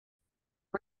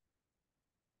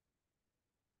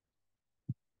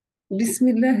بسم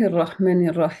الله الرحمن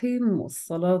الرحيم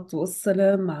والصلاة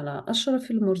والسلام على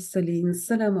أشرف المرسلين.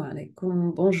 السلام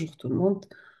عليكم. Bonjour tout le monde.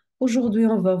 Aujourd'hui,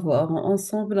 on va voir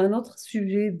ensemble un autre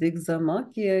sujet d'examen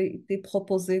qui a été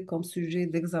proposé comme sujet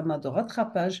d'examen de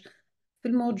rattrapage في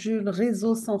المodule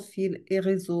réseau sans fil et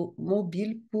réseau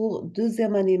mobile pour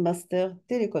deuxième année master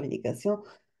télécommunication,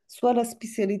 soit la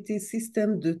spécialité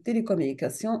système de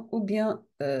télécommunication ou bien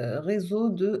réseau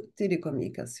de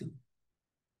télécommunication.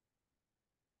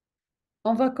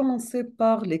 On va commencer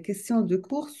par les questions de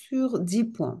cours sur 10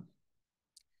 points.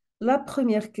 La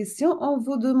première question, on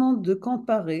vous demande de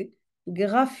comparer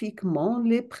graphiquement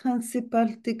les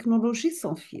principales technologies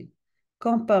sans fil.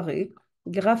 Comparer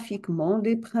graphiquement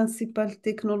les principales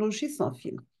technologies sans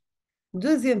fil.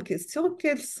 Deuxième question,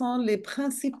 quelles sont les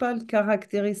principales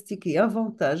caractéristiques et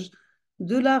avantages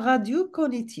de la radio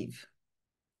cognitive?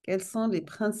 Quelles sont les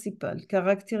principales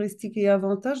caractéristiques et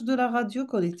avantages de la radio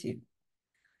cognitive?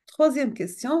 Troisième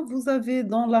question, vous avez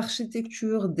dans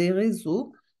l'architecture des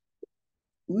réseaux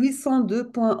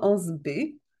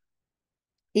 802.11b,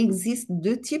 existe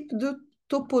deux types de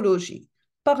topologie.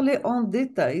 Parlez en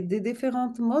détail des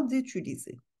différents modes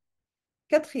utilisés.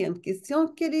 Quatrième question,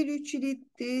 quelle est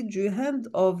l'utilité du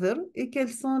handover et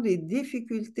quelles sont les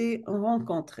difficultés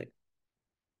rencontrées?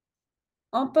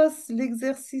 On passe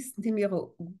l'exercice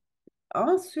numéro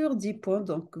 1 sur 10 points.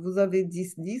 Donc, vous avez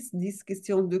 10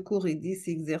 questions de cours et 10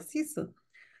 exercices.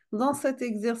 Dans cet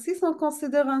exercice, on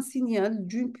considère un signal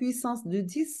d'une puissance de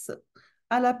 10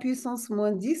 à la puissance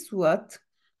moins 10 watts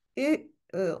et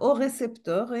au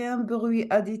récepteur et un bruit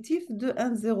additif de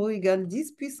 1,0 égale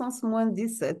 10 puissance moins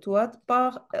 17 watts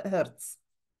par Hertz.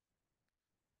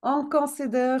 On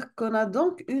considère qu'on a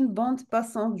donc une bande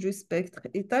passante du spectre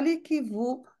étalé qui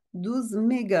vaut 12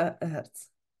 MHz.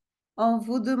 On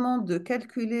vous demande de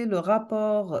calculer le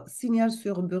rapport signal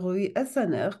sur bruit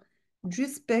SNR du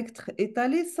spectre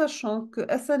étalé, sachant que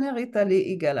SNR étalé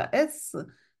égale à S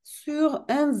sur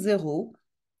 1,0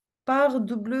 par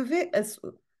WSE.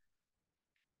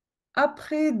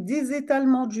 Après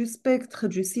désétalement du spectre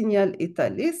du signal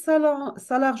étalé, sa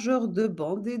largeur de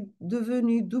bande est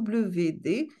devenue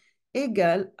WD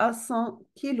égale à 100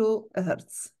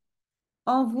 kHz.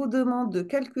 On vous demande de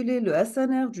calculer le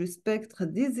SNR du spectre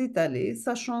désétalé,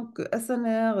 sachant que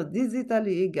SNR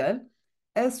désétalé égale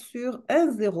S sur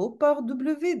 1,0 par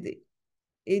WD,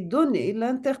 et donner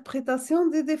l'interprétation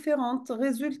des différents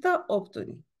résultats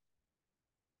obtenus.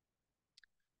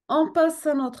 On passe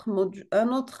à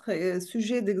notre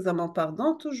sujet d'examen,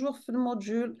 pardon, toujours le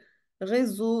module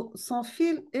réseau sans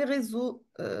fil et réseau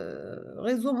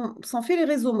sans fil et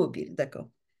réseau mobile, d'accord.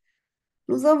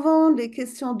 Nous avons les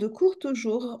questions de cours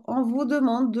toujours. On vous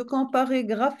demande de comparer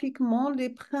graphiquement les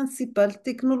principales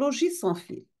technologies sans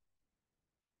fil.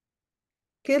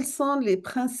 Quelles sont les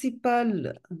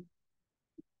principales?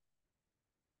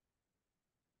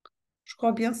 Je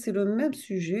crois bien que c'est le même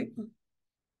sujet.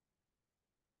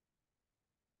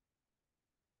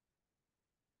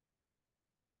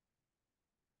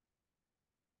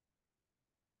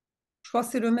 Je crois que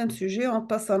c'est le même sujet. On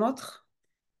passe à notre.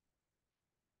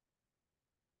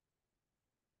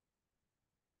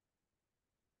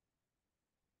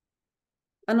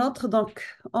 Donc,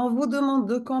 on vous demande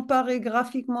de comparer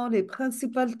graphiquement les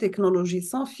principales technologies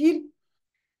sans fil.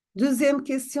 Deuxième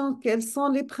question, quelles sont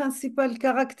les principales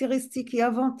caractéristiques et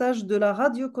avantages de la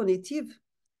radio cognitive?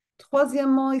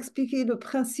 Troisièmement, expliquer le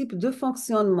principe de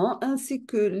fonctionnement ainsi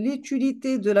que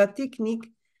l'utilité de la technique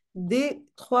des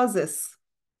 3S.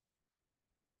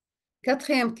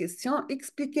 Quatrième question,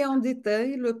 expliquer en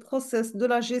détail le process de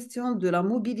la gestion de la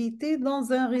mobilité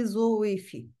dans un réseau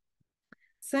Wi-Fi.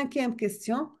 Cinquième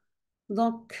question,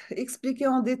 donc expliquer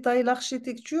en détail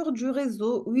l'architecture du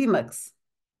réseau WiMAX.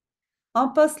 On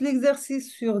passe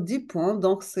l'exercice sur 10 points,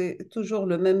 donc c'est toujours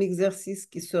le même exercice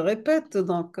qui se répète.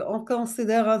 Donc, on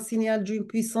considère un signal d'une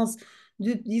puissance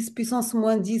de 10 puissance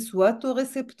moins 10 watts au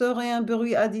récepteur et un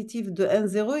bruit additif de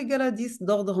 1,0 égale à 10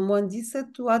 d'ordre moins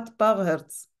 17 watts par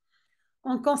Hertz.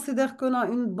 On considère qu'on a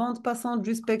une bande passante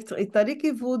du spectre étalé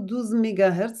qui vaut 12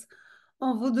 MHz.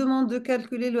 On vous demande de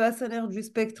calculer le SNR du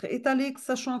spectre étalé,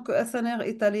 sachant que SNR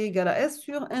étalé égale à S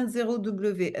sur 1,0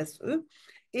 WSE.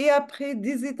 Et après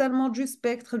désétalement du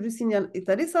spectre du signal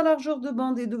étalé, sa largeur de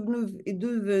bande est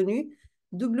devenue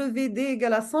WD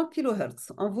égale à 100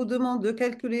 kHz. On vous demande de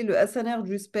calculer le SNR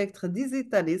du spectre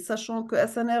désétalé, sachant que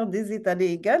SNR désétalé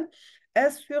égale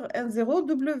S sur 1,0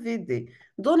 WD.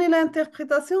 Donnez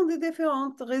l'interprétation des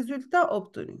différents résultats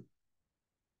obtenus.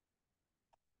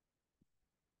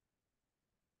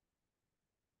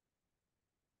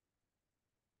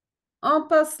 On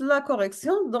passe la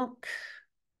correction. Donc,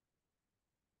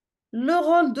 Le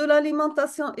rôle de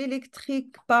l'alimentation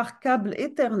électrique par câble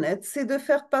Ethernet, c'est de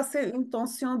faire passer une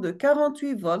tension de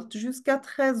 48 volts jusqu'à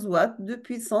 13 watts de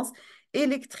puissance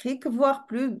électrique, voire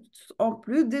plus, en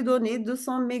plus des données de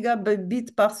 100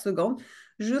 mégabits par seconde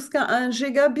jusqu'à 1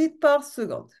 gigabit par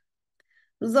seconde.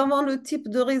 Nous avons le type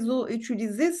de réseau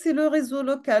utilisé, c'est le réseau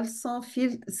local sans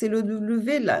fil, c'est le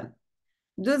WLAN.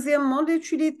 Deuxièmement,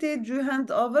 l'utilité du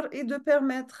handover est de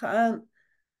permettre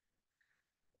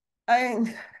à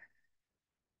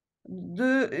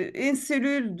une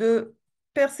cellule de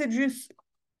perségus,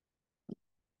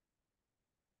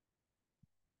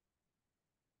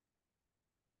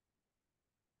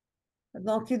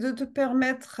 donc, et de te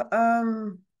permettre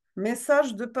un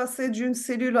message de passer d'une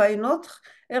cellule à une autre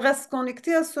et reste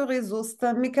connecté à ce réseau. C'est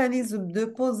un mécanisme de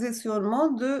positionnement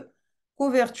de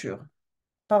couverture.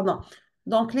 Pardon.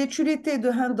 Donc, l'utilité de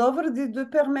handover est de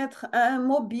permettre à un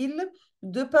mobile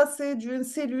de passer d'une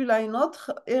cellule à une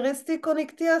autre et rester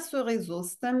connecté à ce réseau.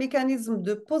 C'est un mécanisme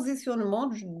de positionnement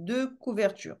de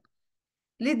couverture.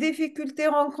 Les difficultés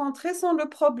rencontrées sont le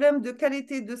problème de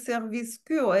qualité de service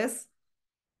QoS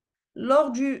lors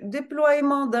du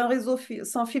déploiement d'un réseau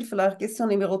sans fil, la question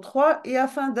numéro 3, et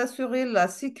afin d'assurer la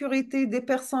sécurité des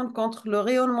personnes contre le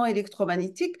rayonnement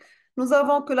électromagnétique, nous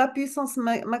avons que la puissance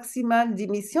maximale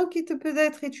d'émission qui peut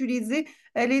être utilisée,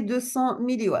 elle est de 100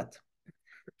 milliwatts.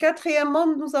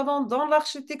 Quatrièmement, nous avons dans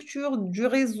l'architecture du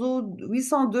réseau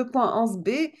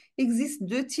 802.11b, existe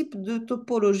deux types de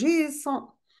topologies.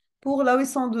 Pour la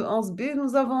 802.11b,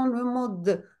 nous avons le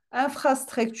mode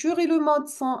infrastructure et le mode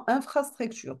sans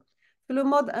infrastructure. Le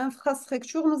mode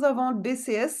infrastructure, nous avons le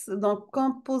BCS, donc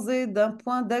composé d'un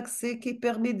point d'accès qui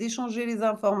permet d'échanger les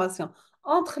informations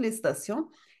entre les stations,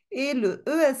 et le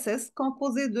ESS,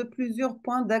 composé de plusieurs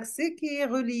points d'accès qui est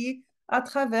relié à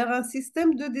travers un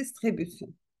système de distribution.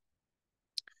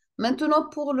 Maintenant,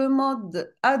 pour le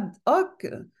mode ad hoc,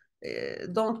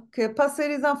 passer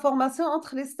les informations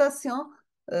entre les stations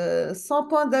sans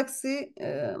point d'accès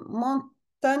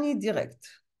montagne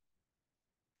direct.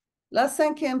 La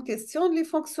cinquième question, les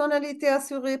fonctionnalités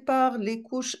assurées par les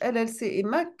couches LLC et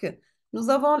MAC. Nous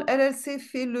avons LLC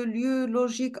fait le lieu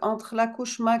logique entre la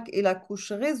couche MAC et la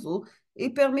couche réseau et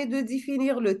permet de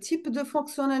définir le type de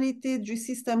fonctionnalité du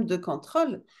système de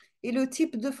contrôle et le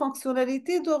type de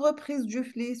fonctionnalité de reprise du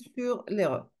flux sur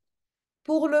l'erreur.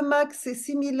 Pour le MAC, c'est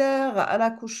similaire à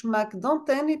la couche MAC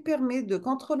d'antenne et permet de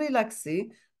contrôler l'accès,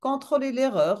 contrôler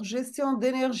l'erreur, gestion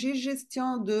d'énergie,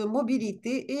 gestion de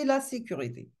mobilité et la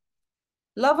sécurité.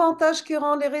 L'avantage qui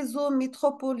rend les réseaux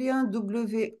métropoliens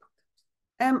WMAN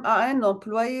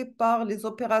employés par les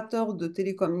opérateurs de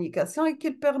télécommunications est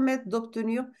qu'ils permettent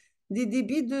d'obtenir des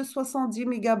débits de 70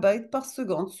 MB par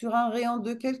seconde sur un rayon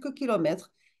de quelques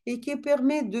kilomètres et qui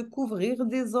permet de couvrir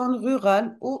des zones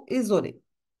rurales ou isolées.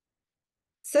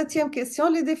 Septième question,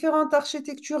 les différentes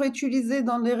architectures utilisées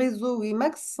dans les réseaux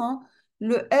WiMAX sont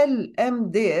le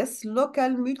LMDS,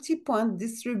 Local Multi-Point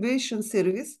Distribution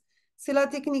Service. C'est la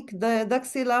technique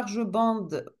d'accès large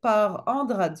bande par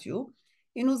onde radio.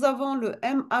 Et nous avons le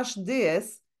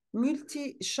MHDS,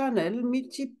 Multi-Channel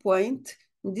Multi-Point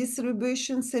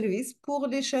Distribution Service pour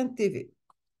les chaînes TV.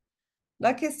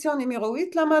 La question numéro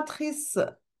 8, la matrice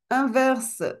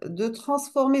inverse de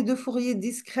transformée de Fourier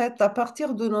discrète à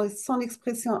partir de son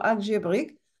expression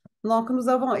algébrique. Donc, nous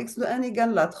avons x de n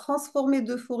égale la transformée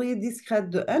de Fourier discrète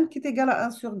de n qui est égale à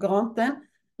 1 sur grand N.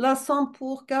 La somme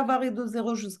pour k varie de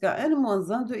 0 jusqu'à n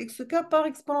moins 1 de xk par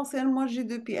exponentielle moins g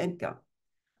de pi nk.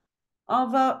 On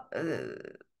va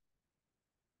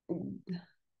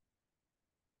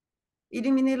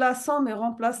éliminer la somme et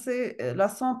remplacer la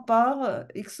somme par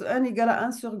x1 égale à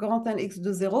 1 sur grand N x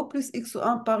de 0 plus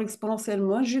x1 par exponentielle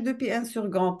moins g de pi n sur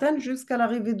grand N jusqu'à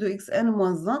l'arrivée de xn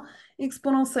moins 1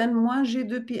 exponentielle moins g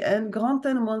de pi n grand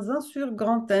N moins 1 sur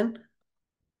grand N.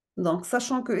 Donc,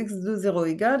 sachant que x de 0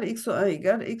 égale, x1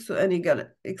 égale, xn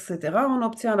égale, etc., on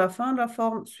obtient à la fin la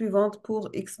forme suivante pour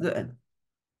x de n.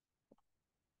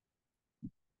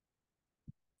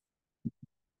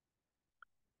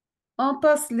 On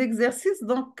passe l'exercice.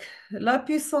 Donc, la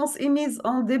puissance émise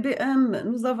en dBm,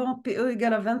 nous avons PE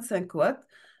égale à 25 watts.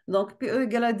 Donc, PE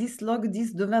égale à 10 log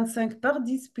 10 de 25 par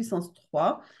 10 puissance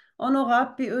 3. On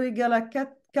aura PE égale à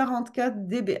 44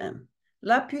 dBm.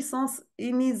 La puissance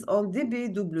émise en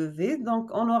dBW,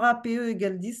 donc on aura PE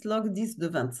égale 10 log 10 de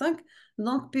 25.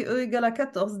 Donc, PE égale à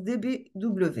 14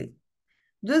 dBW.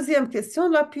 Deuxième question,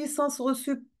 la puissance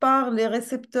reçue par les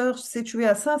récepteurs situés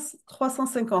à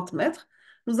 350 mètres.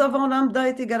 Nous avons lambda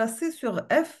est égal à C sur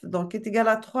F, donc est égal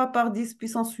à 3 par 10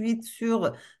 puissance 8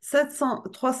 sur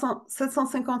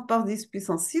 750 par 10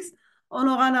 puissance 6. On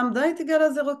aura lambda est égal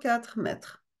à 0,4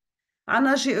 mètres.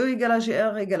 عندنا GE égale à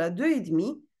GR égale à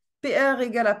 2,5. PR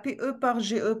égale à PE par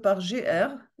GE par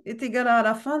GR est égal à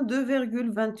la fin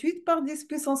 2,28 par 10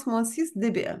 puissance moins 6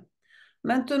 dBm.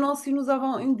 Maintenant, si nous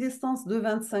avons une distance de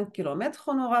 25 km,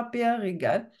 on aura PR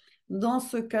égale, dans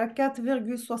ce cas,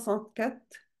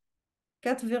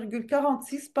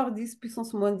 4,46 par 10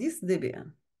 puissance moins 10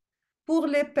 dBm. Pour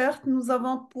les pertes, nous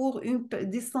avons pour une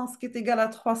distance qui est égale à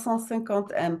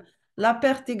 350 m, la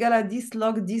perte égale à 10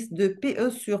 log 10 de PE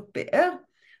sur PR,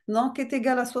 donc est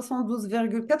égale à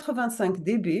 72,85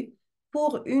 dB.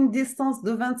 Pour une distance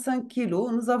de 25 kg,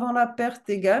 nous avons la perte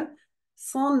égale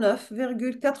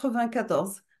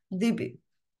 109,94 dB.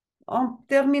 On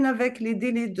termine avec les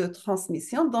délais de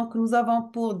transmission. Donc, nous avons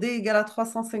pour D égale à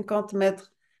 350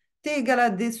 mètres, T égale à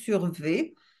D sur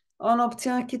V. On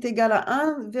obtient qui est égal à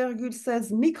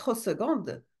 1,16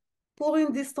 microsecondes. Pour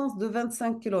une distance de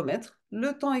 25 km,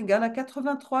 le temps égal à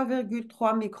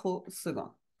 83,3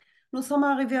 microsecondes. Nous sommes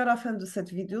arrivés à la fin de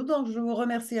cette vidéo, donc je vous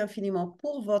remercie infiniment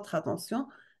pour votre attention.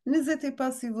 N'hésitez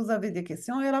pas si vous avez des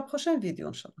questions et à la prochaine vidéo,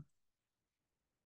 Inch'Allah.